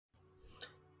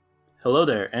Hello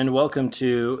there, and welcome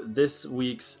to this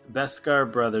week's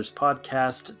Beskar Brothers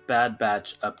podcast Bad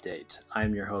Batch update.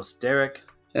 I'm your host, Derek.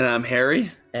 And I'm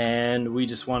Harry. And we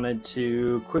just wanted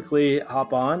to quickly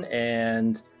hop on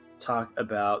and talk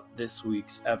about this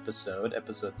week's episode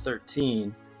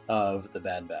 13 of The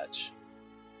Bad Batch.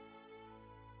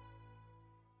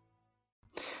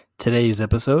 Today's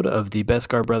episode of the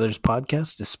Beskar Brothers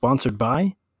podcast is sponsored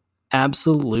by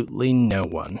absolutely no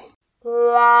one.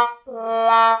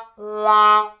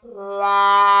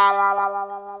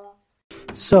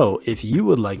 So, if you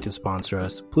would like to sponsor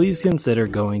us, please consider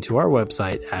going to our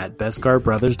website at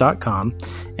bestgarbrothers.com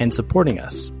and supporting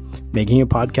us. Making a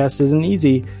podcast isn't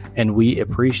easy, and we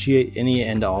appreciate any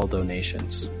and all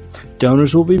donations.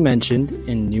 Donors will be mentioned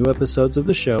in new episodes of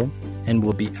the show and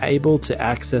will be able to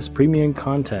access premium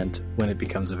content when it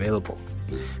becomes available.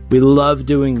 We love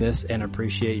doing this and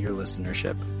appreciate your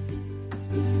listenership.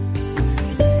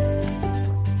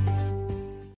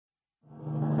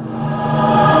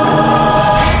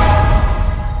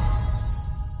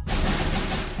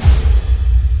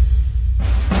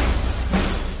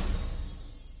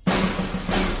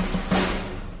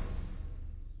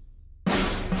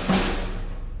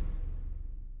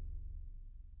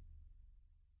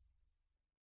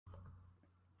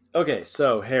 Okay,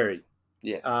 so Harry,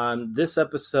 this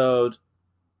episode,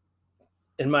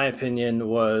 in my opinion,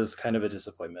 was kind of a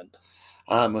disappointment.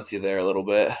 I'm with you there a little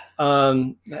bit.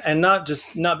 And not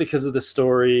because of the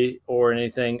story or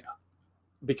anything,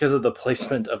 because of the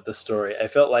placement of the story. I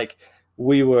felt like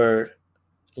we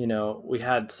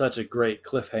had such a great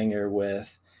cliffhanger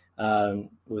with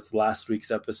last week's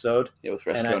episode. Yeah, with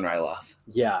Resco and Ryloth.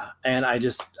 Yeah, and I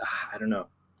don't know.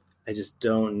 I just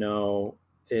don't know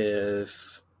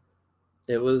if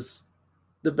it was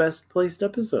the best placed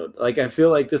episode. Like, I feel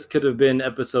like this could have been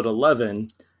episode 11,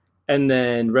 and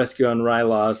then Rescue on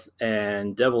Ryloth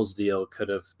and Devil's Deal could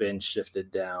have been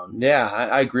shifted down. Yeah,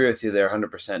 I agree with you there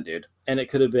 100%, dude. And it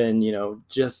could have been,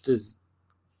 just as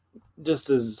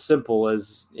simple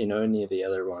as, any of the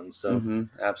other ones. So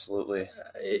absolutely.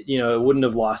 It wouldn't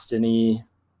have lost any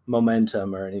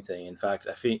momentum or anything. In fact,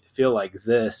 I feel like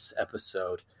this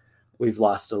episode, we've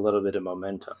lost a little bit of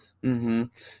momentum. Mm-hmm.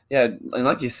 Yeah, and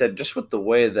like you said, just with the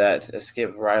way that Escape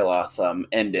of Ryloth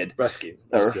ended. Rescue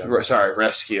of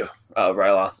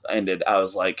Ryloth ended, I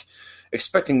was like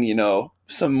expecting,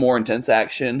 some more intense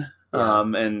action. Yeah.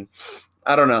 And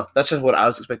I don't know. That's just what I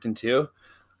was expecting too.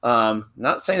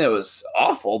 Not saying it was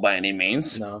awful by any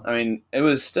means. No. I mean, it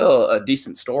was still a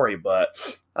decent story,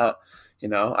 but, I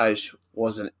just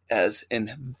wasn't as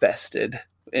infested.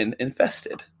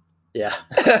 Yeah.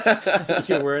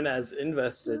 You weren't as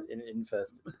invested in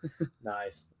Infested.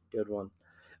 Nice. Good one.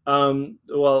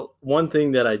 Well, one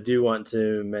thing that I do want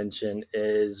to mention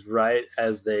is right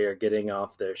as they are getting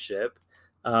off their ship,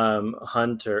 Wrecker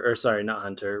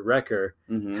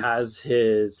has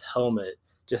his helmet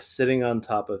just sitting on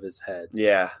top of his head.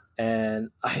 Yeah. And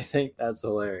I think that's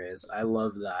hilarious. I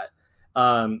love that.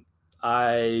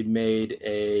 I made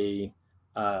a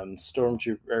clone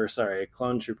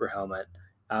trooper helmet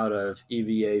out of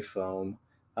EVA foam,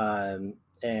 and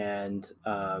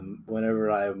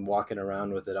whenever I'm walking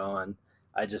around with it on,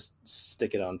 I just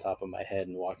stick it on top of my head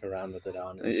and walk around with it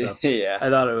on. And so yeah, I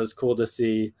thought it was cool to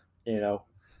see, that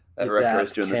Wrecker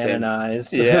is doing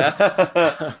canonized. The same.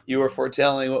 Yeah, you were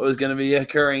foretelling what was going to be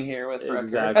occurring here with Wrecker.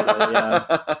 Exactly.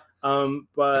 Yeah.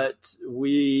 But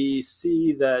we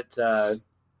see that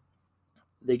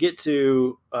they get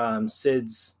to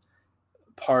Sid's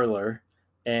parlor.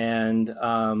 And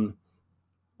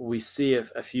we see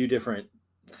a few different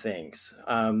things.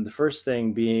 The first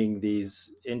thing being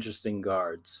these interesting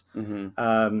guards. And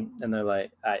they're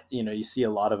like, you see a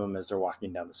lot of them as they're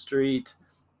walking down the street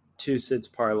to Sid's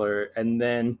parlor. And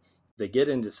then they get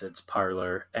into Sid's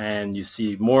parlor and you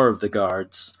see more of the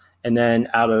guards. And then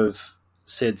out of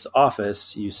Sid's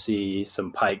office, you see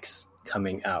some Pikes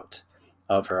coming out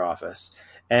of her office.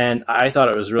 And I thought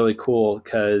it was really cool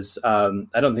because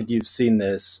I don't think you've seen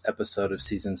this episode of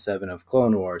season 7 of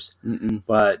Clone Wars,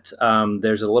 but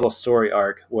there's a little story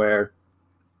arc where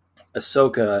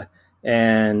Ahsoka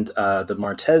and the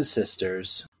Martez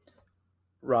sisters,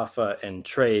 Rafa and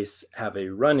Trace, have a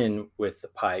run-in with the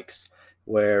Pikes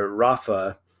where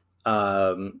Rafa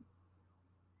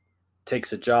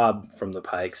takes a job from the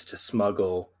Pikes to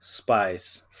smuggle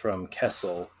spice from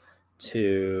Kessel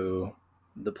to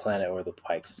the planet where the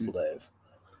Pikes live.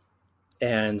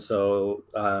 And so,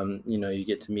 you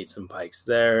get to meet some Pikes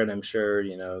there, and I'm sure,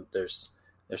 there's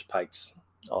Pikes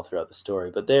all throughout the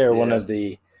story, but they are one of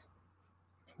the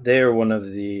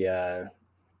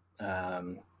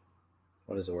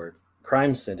what is the word?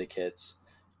 Crime syndicates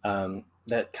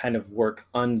that kind of work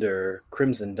under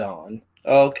Crimson Dawn.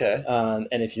 Oh, okay.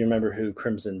 And if you remember who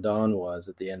Crimson Dawn was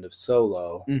at the end of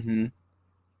Solo, Mm-hmm.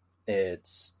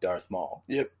 it's Darth Maul.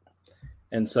 Yep.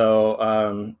 And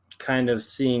so kind of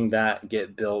seeing that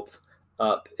get built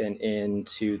up and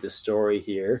into the story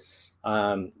here,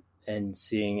 and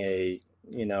seeing a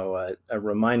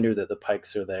reminder that the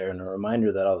Pikes are there, and a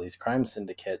reminder that all these crime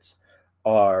syndicates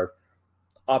are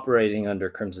operating under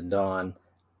Crimson Dawn.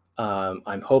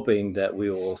 I'm hoping that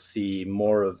we will see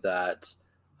more of that.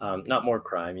 Not more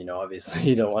crime, obviously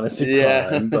you don't want to see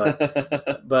crime,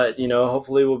 but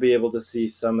hopefully we'll be able to see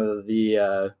some of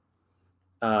the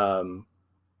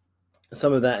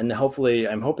some of that, and hopefully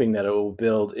I'm hoping that it will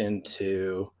build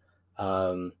into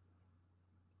the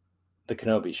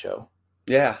Kenobi show.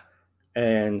 Yeah.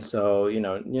 And so, you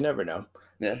never know.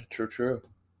 Yeah, true.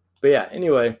 But yeah,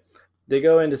 anyway, they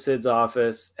go into Sid's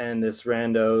office, and this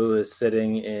rando is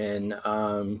sitting in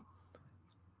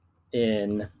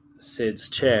Sid's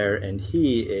chair, and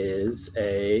he is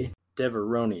a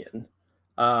Devaronian.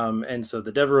 And so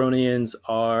the Devaronians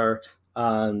are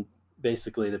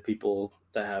basically the people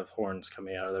that have horns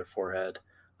coming out of their forehead.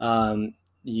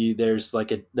 There's a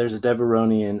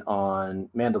Devaronian on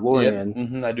Mandalorian. Yep.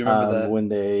 Mm-hmm. I do remember that when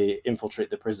they infiltrate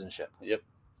the prison ship. Yep.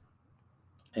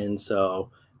 And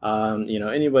so,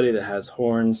 anybody that has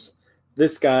horns,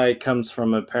 this guy comes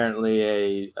from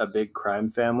apparently a big crime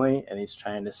family, and he's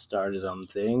trying to start his own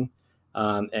thing.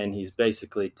 And he's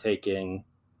basically taking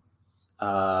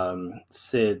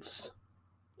Sid's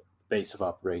base of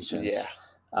operations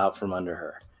out from under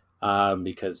her.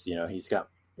 Because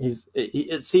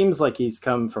it seems like he's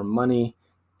come from money,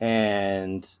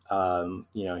 and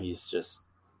he's just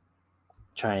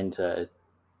trying to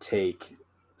take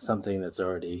something that's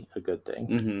already a good thing.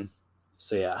 Mm-hmm.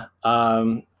 So yeah,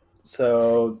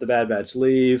 so the Bad Batch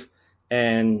leave,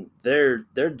 and they're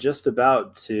just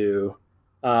about to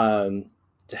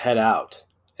head out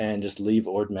and just leave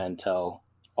Ord Mantell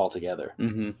altogether.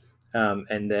 Mm-hmm.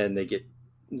 And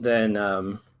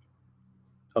then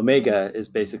Omega is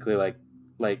basically like,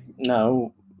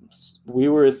 no,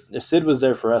 Sid was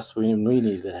there for us. We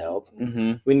needed help.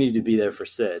 Mm-hmm. We need to be there for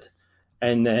Sid.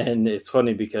 And then it's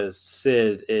funny because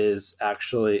Sid is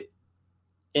actually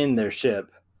in their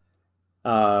ship,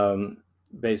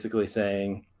 basically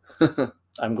saying,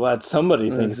 I'm glad somebody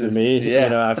thinks of me,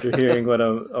 after hearing what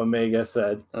Omega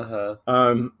said. Uh-huh.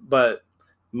 But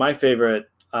my favorite,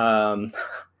 some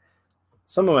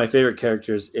of my favorite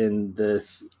characters in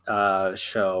this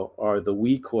show are the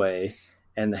Weequay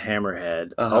and the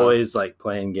Hammerhead, always like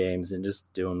playing games and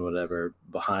just doing whatever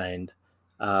behind,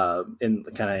 in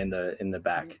the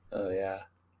back. Oh yeah.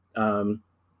 And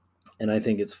I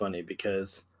think it's funny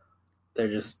because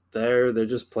they're just there. They're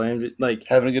just playing, like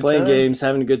having games,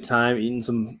 having a good time, eating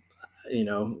some,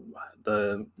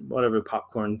 the whatever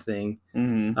popcorn thing.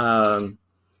 Mm-hmm.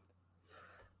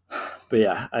 But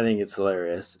yeah, I think it's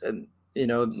hilarious. And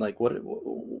like, what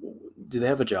do they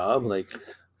have a job? Like,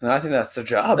 I think that's their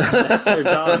job. That's their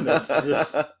job. It's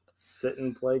just sit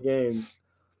and play games.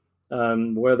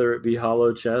 Whether it be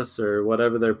Hollow Chess or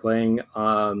whatever they're playing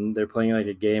like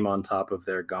a game on top of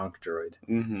their Gonk droid.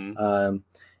 Mm-hmm.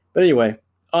 But anyway,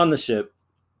 on the ship,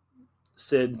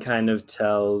 Sid kind of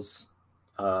tells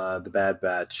the Bad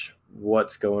Batch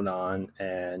what's going on,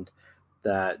 and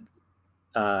that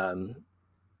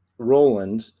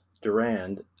Roland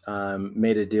Durand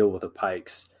made a deal with the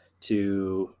Pikes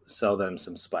to sell them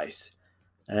some spice.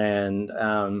 And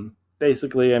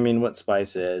basically, I mean, what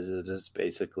spice is, it is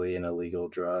basically an illegal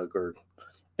drug, or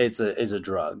it's a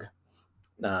drug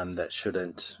that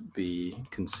shouldn't be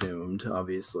consumed,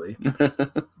 obviously,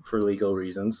 for legal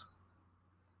reasons.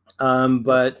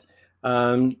 But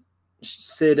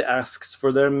Sid asks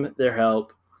for their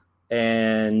help,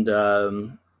 and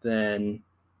then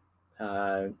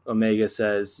Omega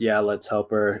says, yeah, let's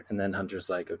help her. And then Hunter's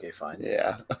like, okay, fine.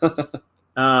 Yeah.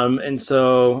 And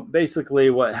so basically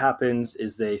what happens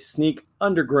is they sneak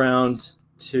underground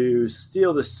to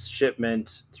steal the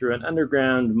shipment through an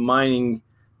underground mining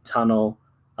tunnel.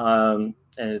 And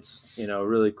it's, a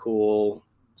really cool,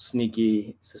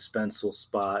 sneaky, suspenseful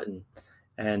spot.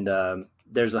 And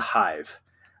there's a hive.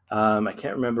 I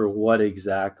can't remember what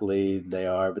exactly they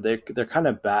are, but they're kind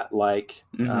of bat-like.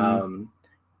 Mm-hmm.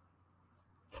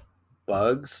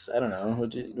 Bugs. I don't know.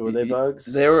 Were they bugs?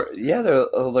 They were. Yeah, they're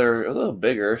a little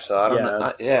bigger. So I don't know.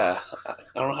 I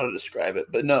don't know how to describe it,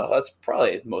 but no, that's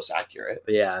probably the most accurate.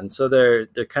 But yeah, and so they're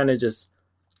kind of just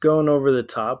going over the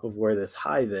top of where this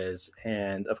hive is,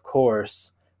 and of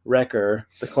course, Wrecker,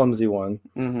 the clumsy one,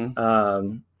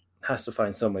 has to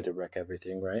find some way to wreck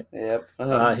everything, right? Yep.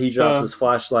 He drops his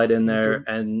flashlight in there,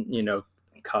 and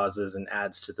causes and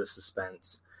adds to the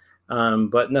suspense.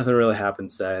 But nothing really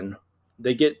happens then.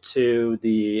 They get to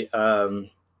the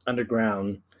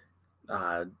underground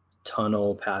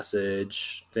tunnel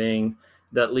passage thing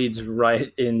that leads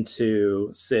right into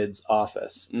Sid's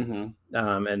office. Mm-hmm.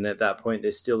 And at that point,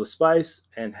 they steal the spice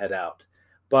and head out.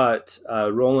 But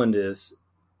Roland is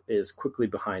quickly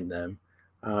behind them.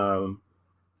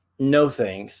 No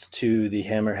thanks to the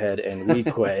Hammerhead and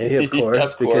Weequay, of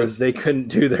course, because they couldn't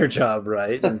do their job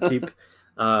right and keep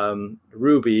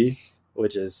Ruby,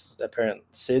 which is apparently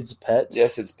Sid's pet.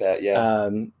 Yes, Sid's pet, yeah.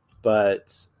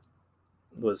 But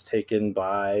was taken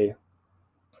by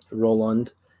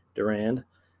Roland Durand.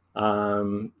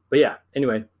 But yeah,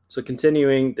 anyway, so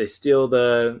continuing, they steal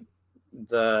the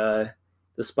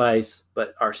spice,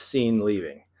 but are seen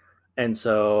leaving. And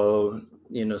so,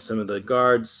 some of the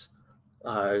guards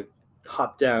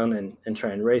hop down and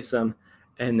try and race them.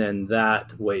 And then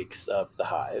that wakes up the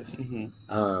hive.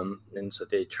 Mm-hmm. And so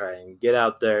they try and get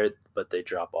out there, but they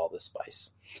drop all the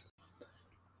spice.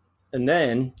 And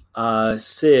then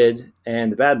Sid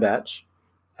and the Bad Batch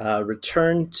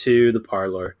return to the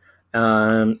parlor.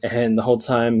 And the whole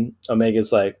time,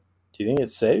 Omega's like, do you think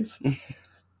it's safe?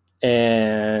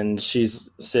 And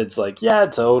Sid's like, yeah,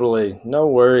 totally. No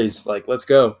worries. Like, let's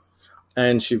go.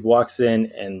 And she walks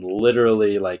in and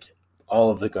literally, like, all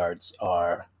of the guards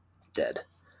are dead.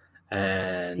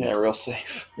 And yeah, real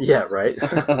safe. Yeah, right.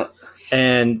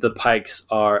 And the Pikes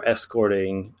are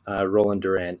escorting Roland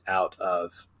Durand out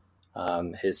of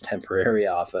his temporary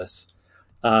office.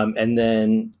 And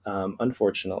then,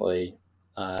 unfortunately,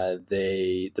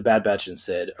 the Bad Batch and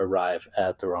Sid arrive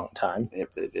at the wrong time.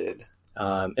 Yep, they did.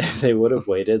 If they would have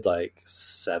waited like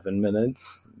 7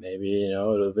 minutes, maybe, it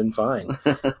would have been fine.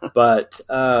 But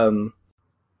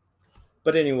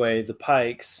anyway, the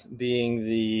Pikes, being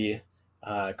the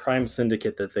crime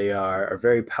syndicate that they are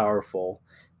very powerful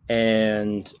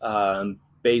and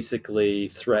basically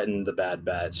threaten the Bad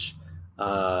Batch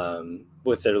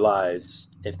with their lives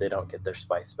if they don't get their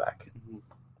spice back. Mm-hmm.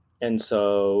 And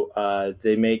so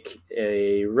they make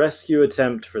a rescue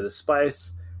attempt for the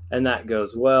spice, and that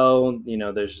goes well.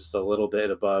 There's just a little bit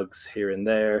of bugs here and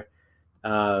there.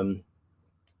 And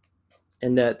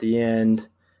at the end,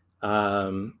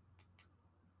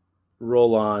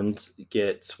 Roland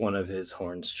gets one of his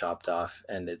horns chopped off,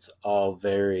 and it's all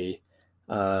very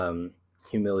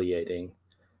humiliating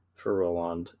for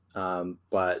Roland.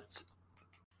 But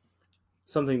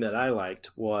something that I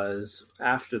liked was,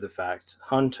 after the fact,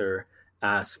 Hunter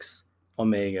asks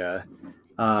Omega,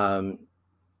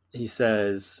 he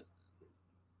says,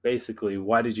 basically,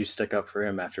 why did you stick up for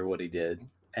him after what he did?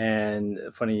 And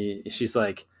funny, she's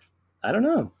like, I don't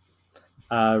know.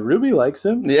 Ruby likes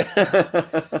him.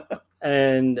 Yeah.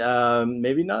 And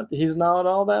maybe not, he's not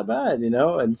all that bad,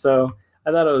 And so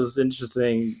I thought it was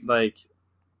interesting. Like,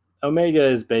 Omega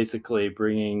is basically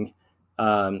bringing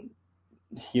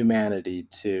humanity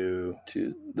to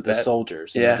the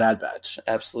soldiers in the Bad Batch.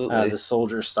 Absolutely. The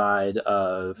soldier side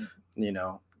of,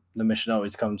 the mission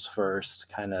always comes first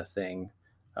kind of thing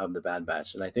of the Bad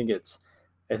Batch. And I think it's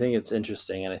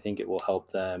interesting, and I think it will help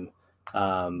them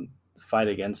fight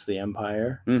against the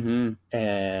Empire. Mm-hmm.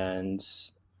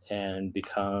 and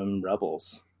become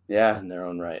rebels. Yeah. In their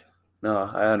own right. No,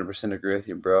 I 100% agree with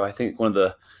you, bro. I think one of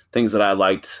the things that I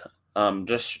liked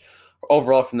just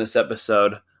overall from this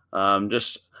episode,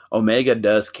 just Omega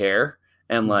does care,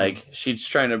 and like she's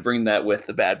trying to bring that with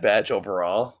the Bad Batch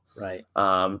overall. Right.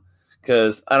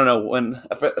 Because I don't know,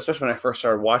 especially when I first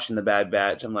started watching the Bad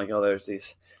Batch, I'm like, oh, there's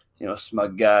these,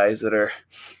 smug guys that are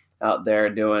out there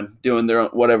doing their own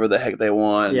whatever the heck they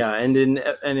want. Yeah, and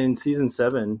in season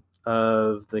 7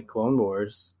 of the Clone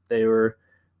Wars, they were,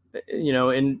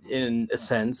 in a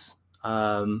sense,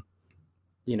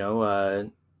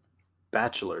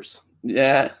 bachelors.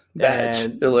 Yeah,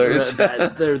 bachelors.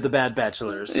 They're the bad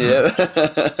bachelors. Yeah.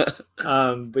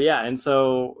 But yeah, and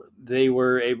so they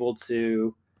were able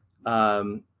to,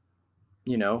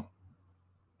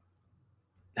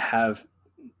 have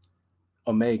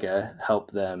Omega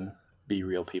help them be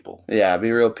real people. Yeah,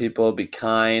 be real people, be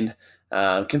kind,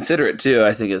 considerate too,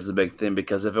 I think is the big thing,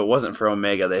 because if it wasn't for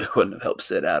Omega, they wouldn't have helped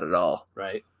Sid out at all.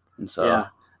 Right. And so, yeah.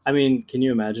 I mean, can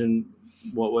you imagine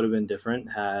what would have been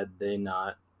different had they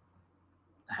not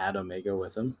had Omega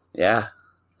with them? Yeah.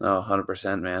 Oh,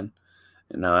 100%, man.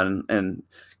 And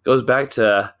goes back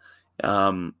to,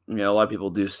 a lot of people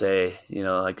do say,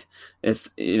 like it's,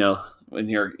 when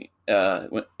you're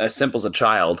as simple as a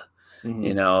child,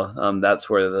 that's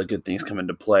where the good things come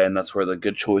into play, and that's where the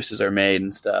good choices are made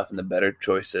and stuff, and the better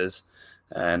choices.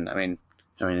 And I mean,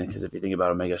 because if you think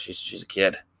about Omega, she's a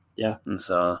kid. Yeah. And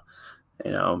so,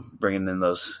 bringing in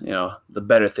those, the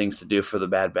better things to do for the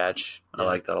Bad Batch. I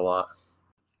like that a lot.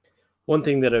 One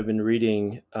thing that I've been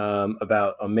reading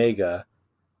about Omega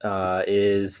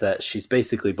is that she's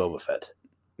basically Boba Fett.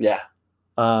 Yeah.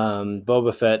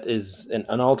 Boba Fett is an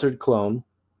unaltered clone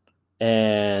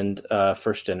and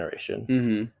first generation.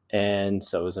 Mm-hmm. And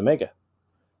so is Omega.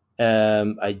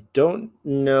 I don't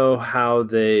know how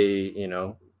they,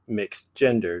 mixed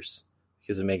genders,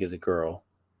 because Omega's a girl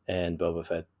and Boba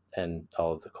Fett and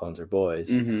all of the clones are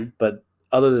boys. Mm-hmm. But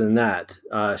other than that,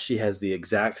 she has the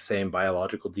exact same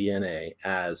biological DNA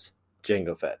as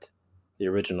Jango Fett, the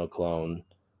original clone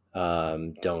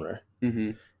donor.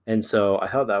 Mm-hmm. And so I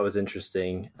thought that was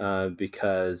interesting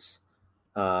because,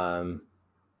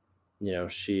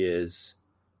 she is,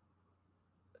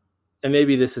 and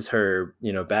maybe this is her,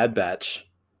 Bad Batch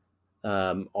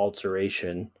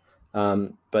alteration,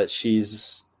 but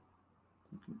she's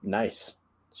nice.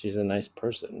 She's a nice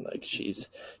person. Like she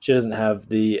doesn't have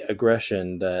the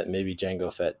aggression that maybe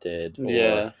Jango Fett did,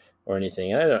 or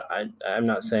anything. I'm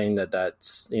not saying that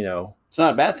that's it's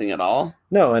not a bad thing at all.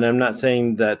 No, and I'm not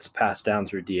saying that's passed down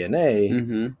through DNA,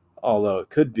 mm-hmm. although it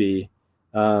could be.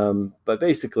 But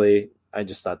basically, I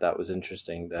just thought that was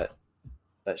interesting that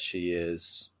she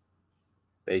is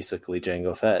basically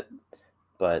Jango Fett,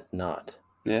 but not.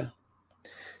 Yeah.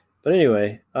 But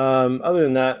anyway, other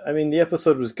than that, I mean, the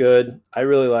episode was good. I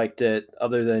really liked it,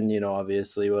 other than,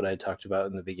 obviously what I talked about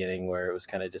in the beginning where it was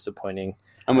kind of disappointing.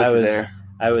 I'm with you there.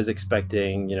 I was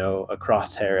expecting, a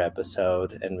Crosshair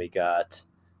episode, and we got,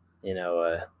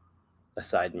 a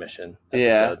side mission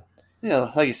episode.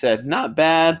 Yeah, like you said, not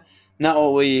bad. Not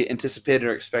what we anticipated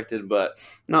or expected, but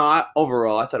no,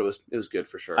 overall, I thought it was good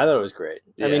for sure. I thought it was great.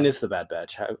 Yeah. I mean, it's the Bad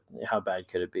Batch. How bad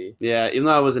could it be? Yeah, even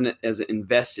though I wasn't as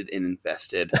invested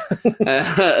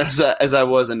as I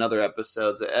was in other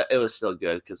episodes, it was still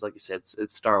good because, like you said,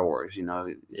 it's Star Wars. You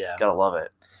gotta love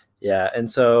it. Yeah, and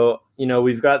so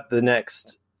we've got the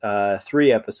next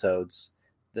 3 episodes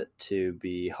to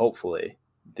be hopefully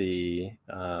the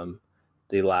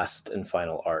last and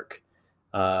final arc.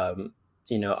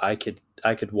 I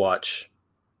could watch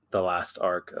the last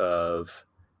arc of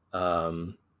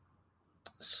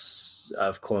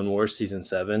Clone Wars season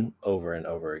 7 over and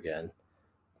over again.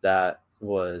 That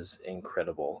was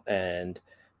incredible, and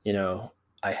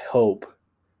I hope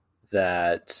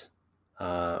that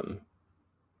the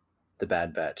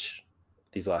Bad Batch,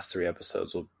 these last 3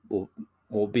 episodes,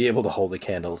 will be able to hold a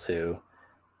candle to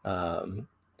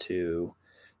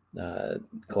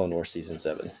Clone Wars season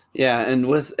 7. Yeah, and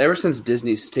ever since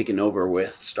Disney's taken over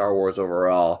with Star Wars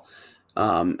overall,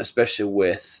 especially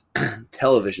with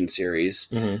television series,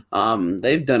 mm-hmm.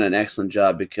 They've done an excellent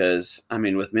job because, I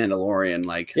mean, with Mandalorian,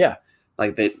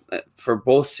 they for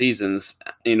both seasons,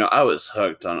 I was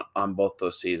hooked on both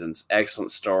those seasons.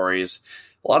 Excellent stories.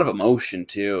 A lot of emotion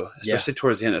too, especially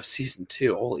towards the end of season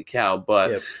 2. Holy cow!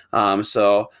 But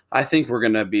so I think we're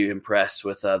gonna be impressed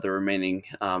with the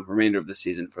remainder of the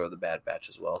season for the Bad Batch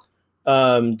as well.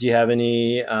 Do you have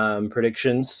any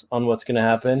predictions on what's going to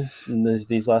happen in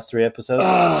these last 3 episodes?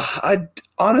 I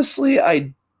honestly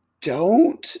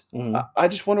don't. Mm-hmm. I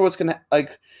just wonder what's gonna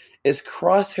is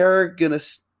Crosshair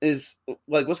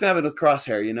what's gonna happen with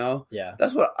Crosshair? Yeah,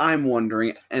 that's what I'm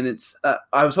wondering. And it's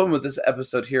I was hoping with this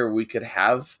episode here we could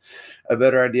have a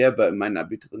better idea, but it might not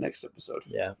be to the next episode.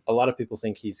 Yeah, a lot of people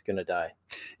think he's gonna die.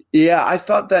 Yeah, I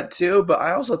thought that too, but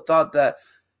I also thought that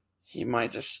he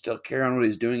might just still carry on what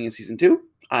he's doing in season 2.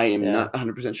 I am not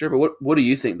 100% sure, but what do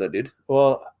you think, though, dude?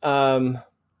 Well, I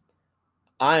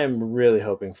am really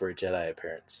hoping for a Jedi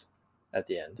appearance at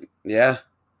the end. Yeah,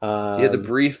 he had the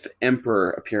brief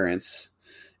Emperor appearance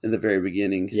in the very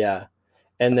beginning. Yeah,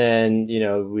 and then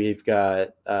we've got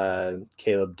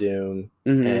Caleb Doom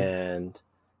mm-hmm.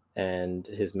 and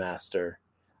his master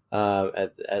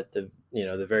at the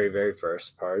the very, very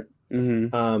first part.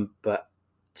 Mm-hmm. But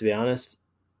to be honest,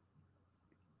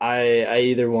 I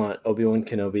either want Obi-Wan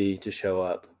Kenobi to show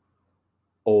up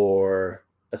or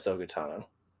Ahsoka Tano.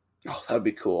 Oh, that would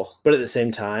be cool. But at the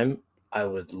same time, I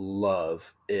would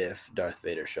love if Darth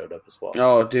Vader showed up as well.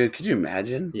 Oh, dude, could you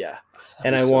imagine? Yeah.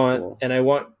 And I want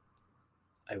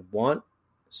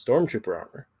Stormtrooper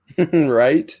armor.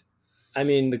 Right? I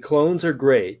mean, the clones are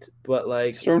great, but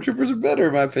Stormtroopers are better,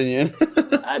 in my opinion.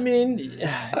 I mean,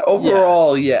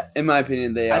 overall, in my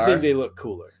opinion, they are. I think they look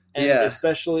cooler. And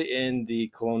especially in the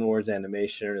Clone Wars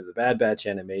animation or the Bad Batch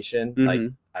animation,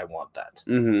 I want that.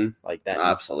 Mm-hmm. Like that.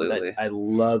 Absolutely. I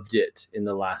loved it in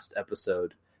the last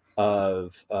episode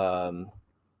of Clone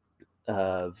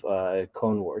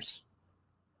Wars.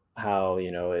 How,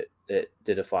 it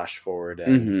did a flash forward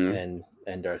and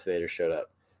Darth Vader showed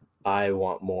up. I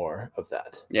want more of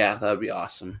that. Yeah, that would be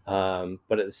awesome.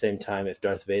 But at the same time, if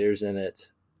Darth Vader's in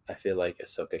it, I feel like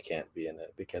Ahsoka can't be in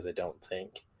it because I don't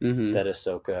think that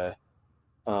Ahsoka,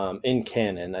 in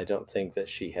canon, I don't think that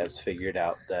she has figured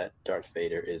out that Darth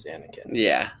Vader is Anakin.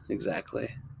 Yeah,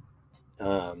 exactly.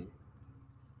 But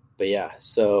yeah,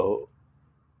 so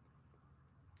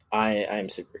I'm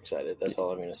super excited. That's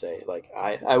all I'm going to say. Like,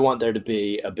 I want there to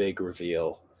be a big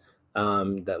reveal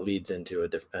that leads into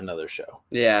another show.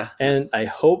 Yeah. And I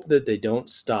hope that they don't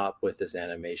stop with this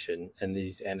animation and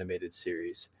these animated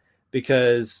series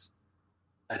because,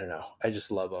 I don't know, I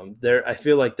just love them. I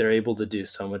feel like they're able to do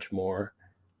so much more.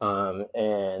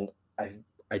 And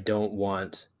I don't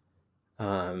want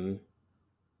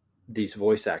these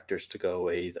voice actors to go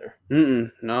away either.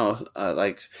 No,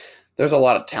 like there's a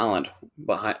lot of talent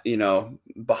behind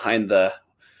the,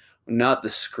 not the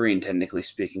screen, technically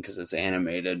speaking, because it's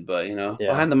animated, but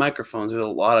behind the microphones, there's a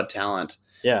lot of talent.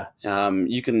 Yeah.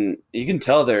 You can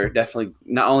tell they're definitely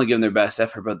not only giving their best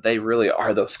effort, but they really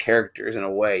are those characters in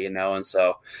a way, and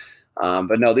so.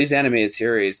 But no, these animated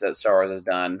series that Star Wars has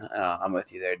done, I'm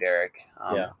with you there, Derek.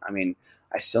 Yeah. I mean,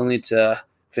 I still need to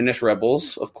finish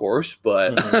Rebels, of course,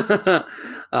 but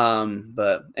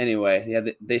but anyway, yeah,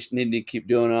 they need to keep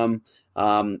doing them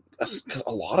because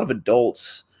a lot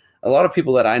of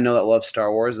people that I know that love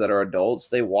Star Wars that are adults,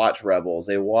 they watch Rebels,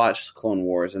 they watch Clone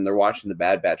Wars, and they're watching the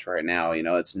Bad Batch right now.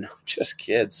 It's not just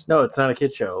kids. No, it's not a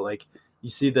kid show. Like you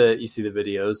see the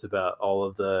videos about all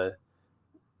of the,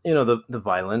 the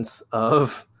violence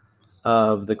of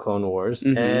the Clone Wars,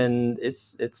 and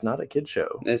it's not a kid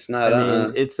show. It's not. I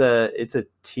mean, it's a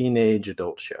teenage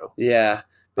adult show. Yeah,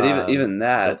 but even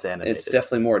that, animated. It's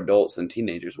definitely more adults than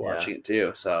teenagers watching it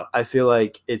too. So I feel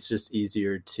like it's just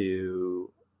easier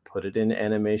to put it in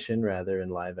animation rather than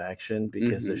live action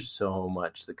because there's so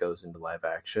much that goes into live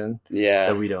action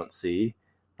that we don't see,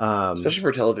 especially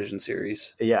for television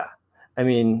series. Yeah, I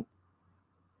mean,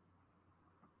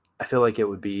 I feel like it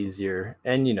would be easier,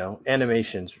 and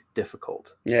animation's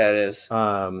difficult. Yeah, it is.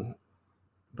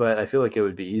 But I feel like it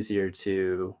would be easier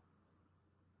to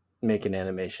make an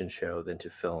animation show than to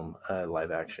film a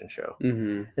live action show.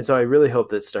 And so I really hope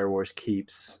that Star Wars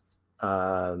keeps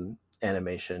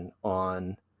animation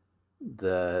on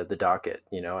the docket.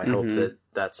 I hope that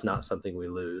that's not something we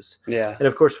lose. Yeah, and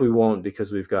of course we won't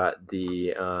because we've got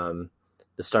the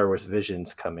Star Wars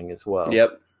Visions coming as well.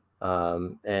 Yep.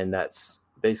 And that's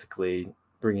basically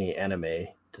bringing anime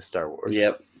to Star Wars.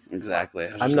 Yep, exactly.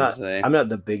 I'm not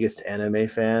the biggest anime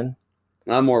fan.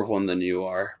 I'm more of one than you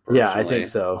are. Personally. Yeah, I think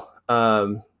so.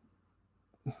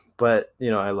 But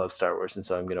I love Star Wars, and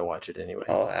so I'm going to watch it anyway.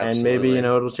 Oh, absolutely. And maybe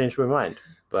it'll change my mind.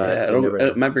 But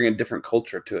it might bring a different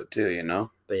culture to it too.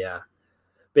 But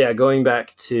yeah, going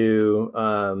back to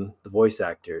the voice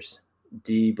actors.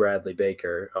 D. Bradley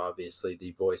Baker, obviously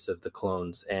the voice of the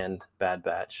clones and Bad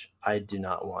Batch. I do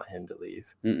not want him to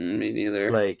leave. Me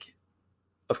neither. Like,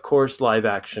 of course, live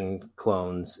action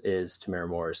clones is Tamara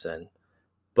Morrison,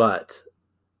 but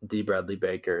D. Bradley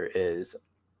Baker is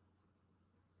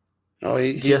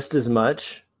just as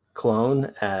much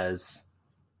clone as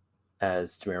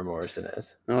Tamara Morrison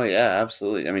is. Oh yeah,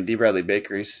 absolutely. I mean, D. Bradley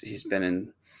Baker, he's been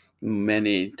in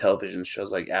many television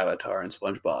shows like Avatar and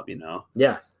SpongeBob.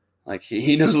 Yeah. Like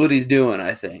he knows what he's doing,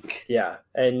 I think. Yeah,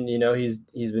 and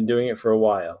he's been doing it for a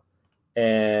while,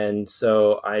 and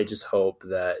so I just hope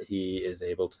that he is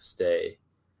able to stay,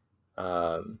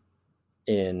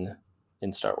 in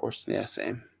Star Wars. Yeah,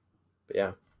 same. But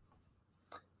yeah,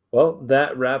 well,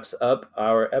 that wraps up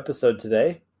our episode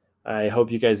today. I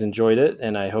hope you guys enjoyed it,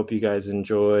 and I hope you guys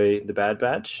enjoy the Bad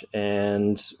Batch,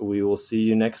 and we will see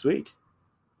you next week.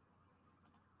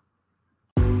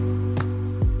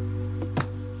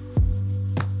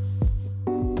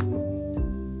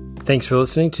 Thanks for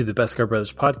listening to the Beskar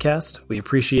Brothers podcast. We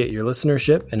appreciate your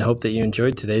listenership and hope that you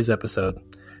enjoyed today's episode.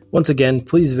 Once again,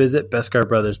 please visit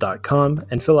bescarbrothers.com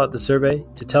and fill out the survey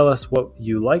to tell us what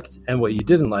you liked and what you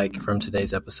didn't like from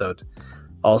today's episode.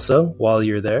 Also, while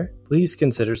you're there, please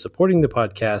consider supporting the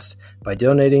podcast by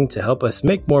donating to help us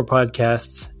make more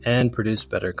podcasts and produce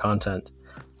better content.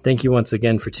 Thank you once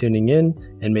again for tuning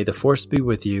in, and may the Force be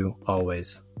with you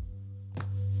always.